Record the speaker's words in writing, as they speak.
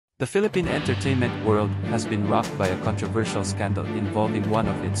The Philippine entertainment world has been rocked by a controversial scandal involving one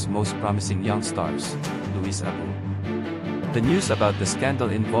of its most promising young stars, Louise Abuel. The news about the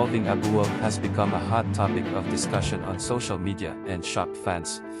scandal involving Abuel has become a hot topic of discussion on social media and shocked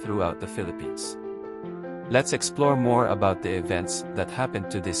fans throughout the Philippines. Let's explore more about the events that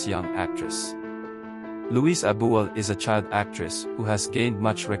happened to this young actress. Louise Abuel is a child actress who has gained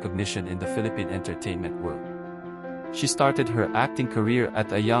much recognition in the Philippine entertainment world. She started her acting career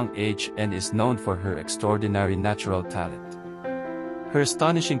at a young age and is known for her extraordinary natural talent. Her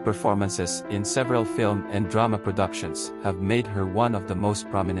astonishing performances in several film and drama productions have made her one of the most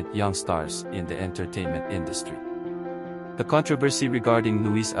prominent young stars in the entertainment industry. The controversy regarding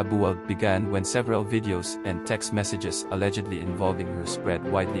Louise Abuel began when several videos and text messages allegedly involving her spread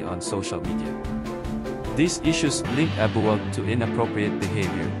widely on social media. These issues linked Abuel to inappropriate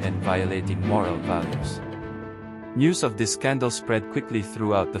behavior and violating moral values. News of this scandal spread quickly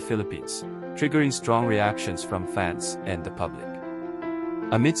throughout the Philippines, triggering strong reactions from fans and the public.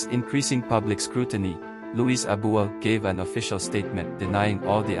 Amidst increasing public scrutiny, Louise Abuel gave an official statement denying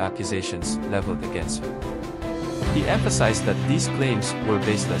all the accusations leveled against her. He emphasized that these claims were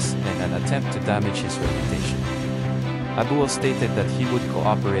baseless and an attempt to damage his reputation. Abuel stated that he would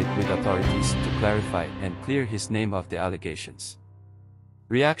cooperate with authorities to clarify and clear his name of the allegations.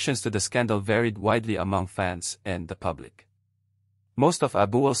 Reactions to the scandal varied widely among fans and the public. Most of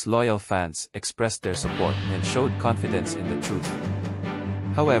Abuel's loyal fans expressed their support and showed confidence in the truth.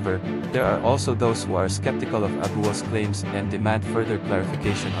 However, there are also those who are skeptical of Abuel's claims and demand further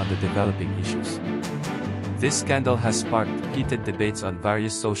clarification on the developing issues. This scandal has sparked heated debates on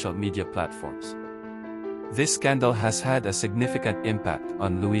various social media platforms. This scandal has had a significant impact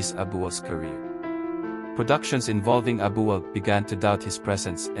on Louise Abuel's career. Productions involving Abuel began to doubt his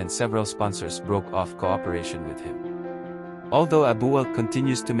presence and several sponsors broke off cooperation with him. Although Abuel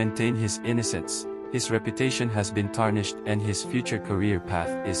continues to maintain his innocence, his reputation has been tarnished and his future career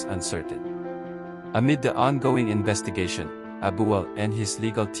path is uncertain. Amid the ongoing investigation, Abuel and his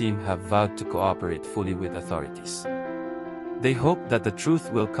legal team have vowed to cooperate fully with authorities. They hope that the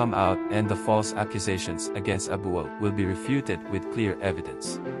truth will come out and the false accusations against Abuel will be refuted with clear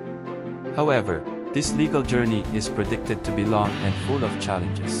evidence. However, this legal journey is predicted to be long and full of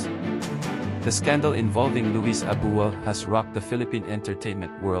challenges. The scandal involving Louise Abuel has rocked the Philippine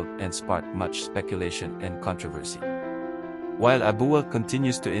entertainment world and sparked much speculation and controversy. While Abuel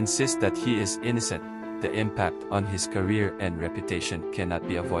continues to insist that he is innocent, the impact on his career and reputation cannot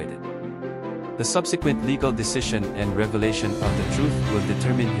be avoided. The subsequent legal decision and revelation of the truth will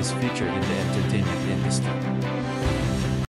determine his future in the entertainment industry.